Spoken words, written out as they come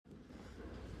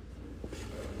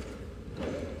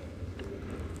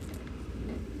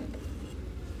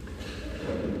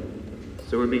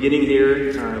So we're beginning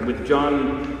here with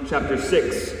John chapter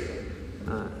 6.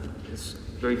 This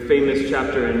very famous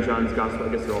chapter in John's Gospel.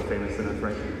 I guess they're all famous enough,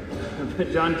 right?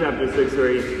 But John chapter 6, where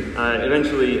he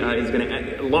eventually is going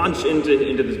to launch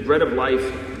into this bread of life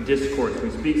discourse.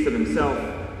 He speaks of himself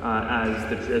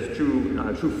as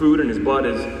true food, and his blood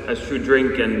as true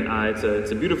drink, and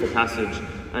it's a beautiful passage.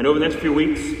 And over the next few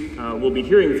weeks, we'll be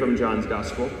hearing from John's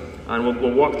Gospel, and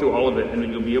we'll walk through all of it, and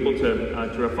you'll be able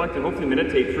to reflect and hopefully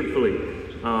meditate fruitfully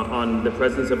on the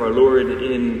presence of our Lord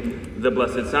in the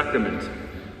Blessed Sacrament.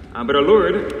 But our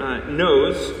Lord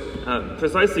knows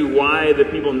precisely why the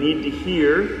people need to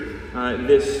hear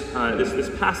this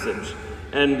passage.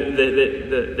 And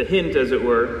the hint, as it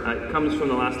were, comes from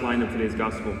the last line of today's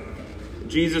Gospel.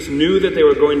 Jesus knew that they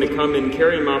were going to come and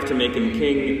carry him off to make him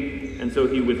king, and so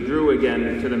he withdrew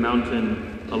again to the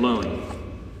mountain alone.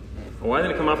 Why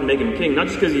did he come off and make him king? Not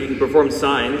just because he performed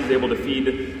signs, he's able to feed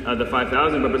the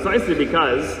 5,000, but precisely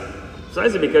because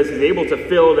he's able to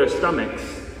fill their stomachs.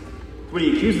 What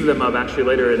he accuses them of actually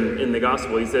later in the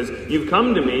Gospel. He says, "You've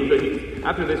come to me," but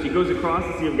after this he goes across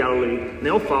the Sea of Galilee, and they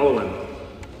all follow him.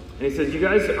 And he says, "You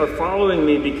guys are following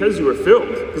me because you were filled,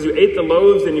 because you ate the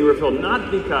loaves and you were filled, not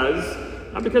because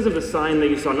of the sign that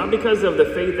you saw, not because of the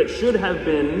faith that should have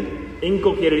been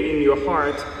inculcated in your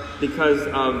heart, because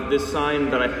of this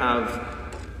sign that I have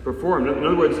performed." In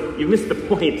other words, you missed the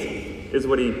point, is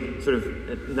what he sort of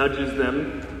nudges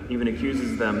them, even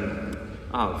accuses them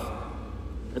of.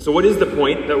 And so what is the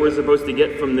point that we're supposed to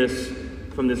get from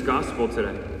this gospel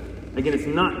today? Again, it's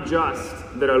not just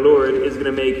that our Lord is going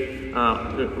to make,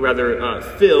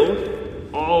 fill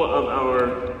all of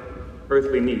our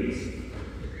earthly needs.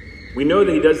 We know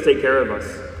that he does take care of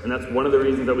us, and that's one of the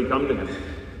reasons that we come to him.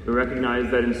 We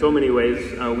recognize that in so many ways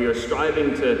we are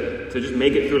striving to just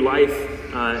make it through life,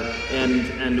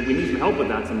 and we need some help with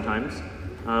that sometimes.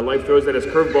 Life throws at us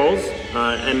curveballs,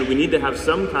 and we need to have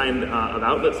some kind of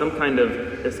outlet, some kind of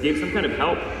escape, some kind of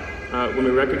help when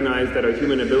we recognize that our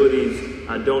human abilities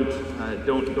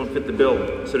don't fit the bill,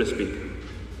 so to speak.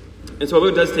 And so, although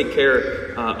it does take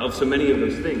care of so many of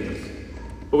those things,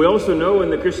 but we also know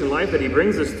in the Christian life that he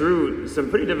brings us through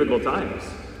some pretty difficult times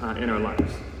in our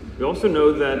lives. We also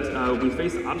know that we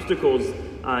face obstacles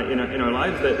in our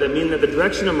lives that mean that the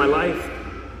direction of my life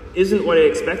isn't what I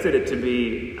expected it to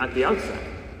be at the outset.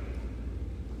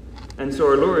 And so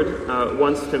our Lord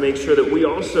wants to make sure that we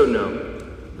also know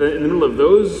that in the middle of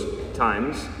those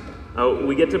times,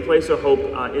 we get to place our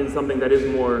hope in something that is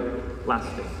more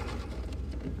lasting.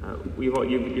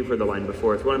 You've heard the line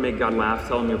before. If you want to make God laugh,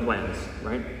 tell him your plans,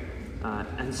 right?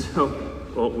 And so,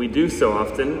 we do so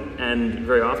often, and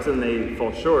very often they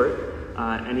fall short.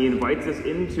 And he invites us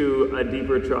into a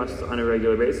deeper trust on a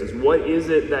regular basis. What is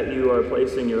it that you are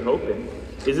placing your hope in?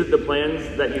 Is it the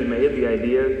plans that you made, the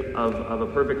idea of a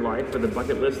perfect life, or the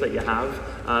bucket list that you have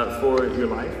for your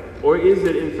life? Or is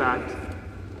it, in fact,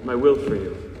 my will for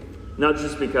you? Not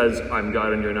just because I'm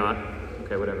God and you're not.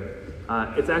 Okay, whatever.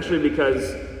 It's actually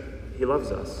because he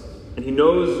loves us. And he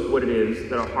knows what it is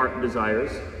that our heart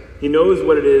desires. He knows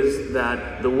what it is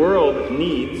that the world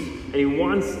needs, and he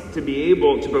wants to be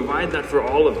able to provide that for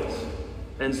all of us.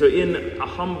 And so in a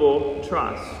humble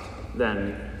trust,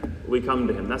 then, we come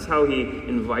to him. That's how he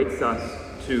invites us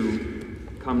to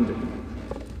come to him.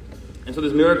 And so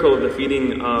this miracle of the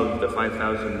feeding of the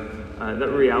 5,000, that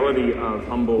reality of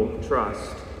humble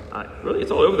trust, really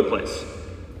it's all over the place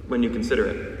when you consider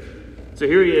it. So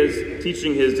here he is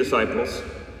teaching his disciples,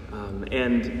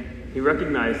 and he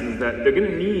recognizes that they're going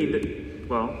to need,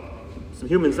 some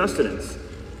human sustenance.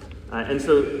 And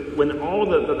so when all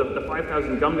the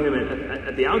 5,000 come to him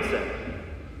at the outset,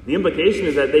 the implication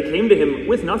is that they came to him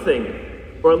with nothing,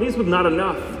 or at least with not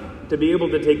enough to be able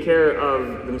to take care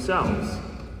of themselves.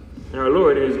 And our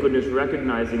Lord, in his goodness,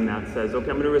 recognizing that, says, okay,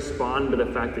 I'm going to respond to the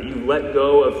fact that you've let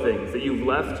go of things, that you've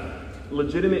left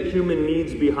legitimate human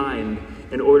needs behind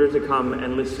in order to come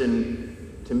and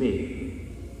listen to me.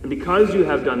 And because you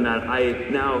have done that, I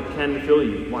now can fill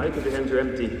you. Why? Because your hands are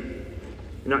empty.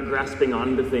 You're not grasping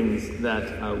onto things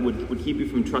that would keep you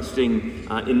from trusting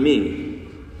in me.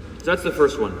 So that's the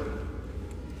first one.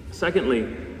 Secondly,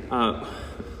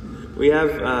 we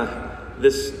have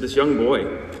this young boy.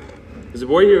 There's a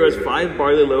boy here who has 5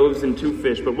 barley loaves and 2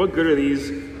 fish, but what good are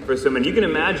these for so many? You can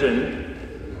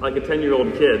imagine, like a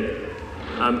 10-year-old kid,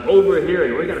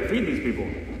 overhearing, we got to feed these people.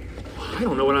 I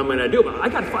don't know what I'm going to do, but I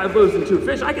got 5 loaves and 2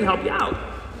 fish. I can help you out.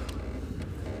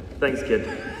 Thanks, kid.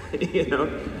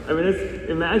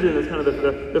 Imagine that's kind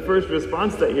of the first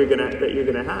response that you're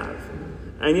gonna have.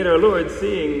 And yet our Lord,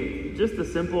 seeing just the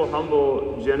simple,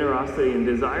 humble generosity and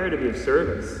desire to be of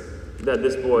service that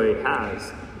this boy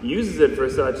has, He uses it for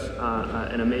such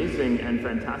an amazing and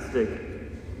fantastic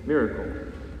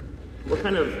miracle. What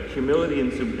kind of humility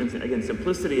and again,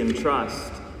 simplicity and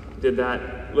trust did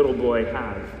that little boy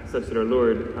have, such that our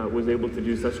Lord was able to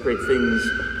do such great things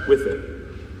with it?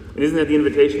 And isn't that the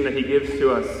invitation that he gives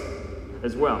to us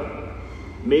as well?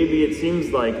 Maybe it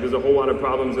seems like there's a whole lot of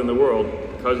problems in the world,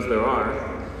 because there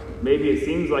are. Maybe it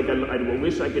seems like I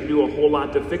wish I could do a whole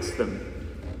lot to fix them.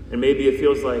 And maybe it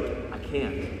feels like I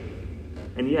can't.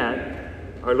 And yet,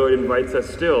 our Lord invites us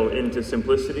still into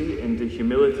simplicity, into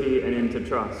humility, and into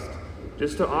trust.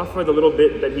 Just to offer the little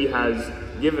bit that he has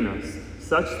given us,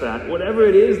 such that whatever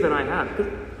it is that I have,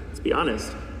 because let's be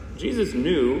honest, Jesus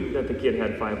knew that the kid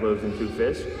had 5 loaves and 2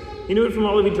 fish. He knew it from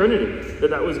all of eternity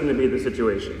that was going to be the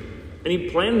situation. And he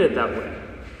planned it that way.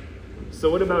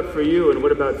 So what about for you and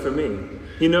what about for me?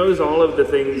 He knows all of the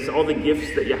things, all the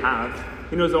gifts that you have.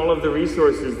 He knows all of the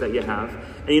resources that you have.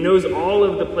 And he knows all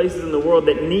of the places in the world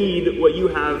that need what you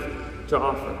have to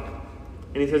offer.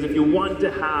 And he says, if you want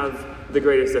to have the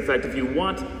greatest effect, if you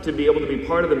want to be able to be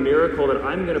part of the miracle that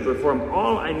I'm going to perform,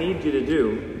 all I need you to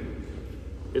do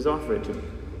is offer it to me.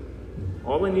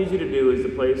 All I need you to do is to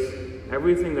place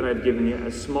everything that I've given you,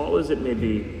 as small as it may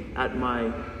be, at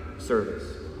my service.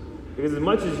 Because as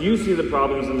much as you see the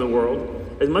problems in the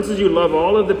world, as much as you love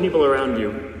all of the people around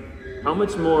you, how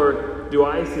much more do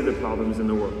I see the problems in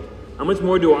the world? How much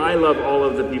more do I love all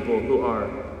of the people who are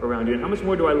around you? And how much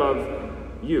more do I love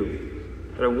you?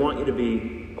 That I want you to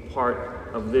be a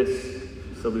part of this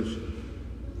solution.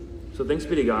 So thanks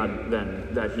be to God, then,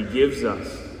 that he gives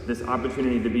us this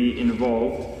opportunity to be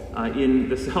involved in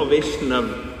the salvation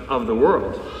of the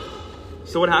world.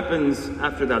 So what happens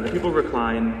after that? The people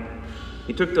recline.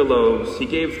 He took the loaves, he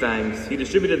gave thanks, he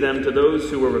distributed them to those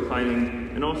who were reclining,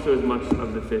 and also as much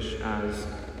of the fish as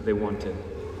they wanted.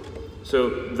 So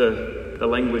the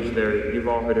language there, you've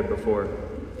all heard it before.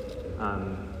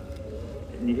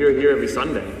 You hear it here every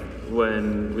Sunday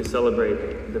when we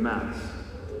celebrate the Mass.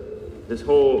 This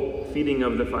whole feeding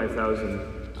of the 5,000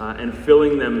 and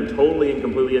filling them totally and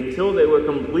completely until they were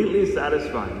completely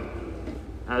satisfied,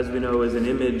 as we know, is an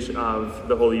image of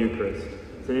the Holy Eucharist.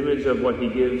 It's an image of what he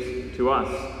gives to us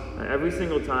every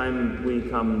single time we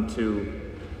come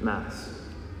to Mass.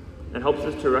 It helps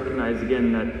us to recognize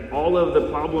again that all of the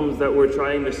problems that we're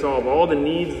trying to solve, all the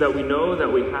needs that we know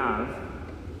that we have,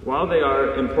 while they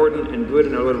are important and good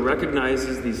and our Lord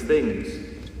recognizes these things,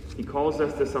 he calls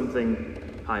us to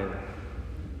something higher.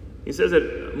 He says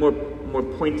it more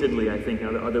pointedly, I think,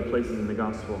 in other places in the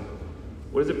Gospel.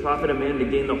 What does it profit a man to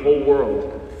gain the whole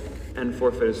world and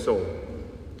forfeit his soul?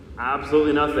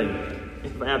 Absolutely nothing,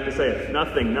 if I have to say it.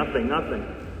 Nothing.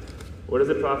 What does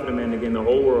it profit a man to gain the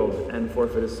whole world and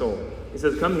forfeit his soul? He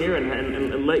says, come here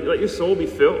and let your soul be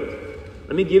filled.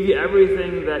 Let me give you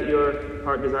everything that your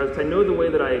heart desires. I know the way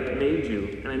that I made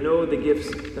you, and I know the gifts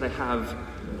that I have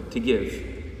to give.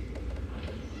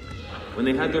 When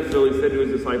they had their fill, he said to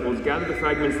his disciples, gather the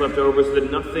fragments left over so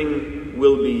that nothing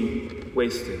will be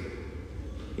wasted.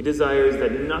 He desires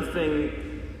that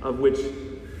nothing of which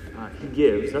he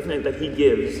gives, nothing that he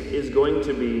gives is going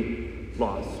to be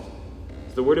lost.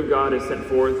 So the word of God is sent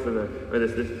forth,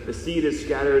 the seed is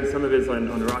scattered, some of it is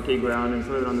on rocky ground, and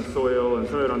some of it on the soil, and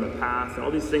some of it on the path, and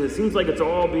all these things. It seems like it's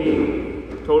all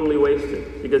being totally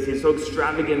wasted, because he's so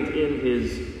extravagant in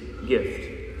his gift.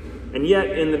 And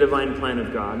yet, in the divine plan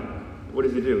of God, what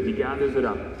does he do? He gathers it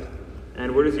up.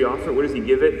 And where does he offer it? Where does he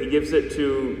give it? He gives it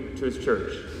to his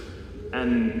church.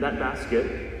 And that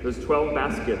basket, those 12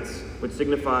 baskets, which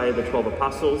signify the 12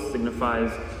 apostles,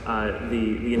 signifies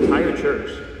the entire church.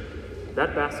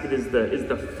 That basket is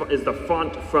the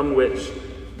font from which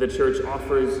the church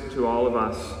offers to all of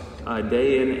us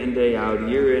day in and day out,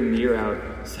 year in and year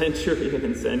out, century in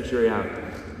and century out,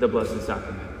 the Blessed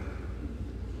Sacrament.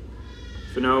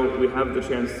 So now we have the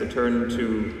chance to turn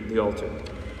to the altar,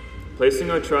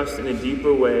 placing our trust in a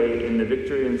deeper way in the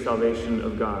victory and salvation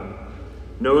of God,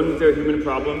 knowing that there are human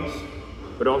problems,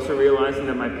 but also realizing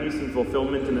that my peace and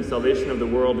fulfillment in the salvation of the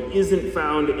world isn't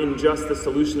found in just the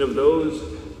solution of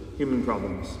those human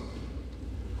problems.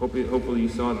 Hopefully you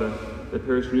saw the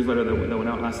parish newsletter that went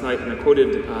out last night, and I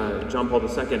quoted John Paul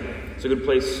II. It's a good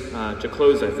place to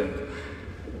close, I think.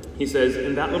 He says,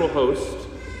 in that little host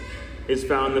is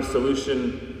found the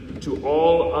solution to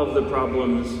all of the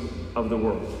problems of the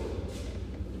world.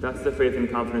 That's the faith and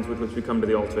confidence with which we come to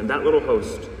the altar. In that little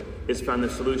host is found the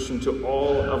solution to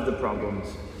all of the problems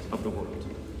of the world.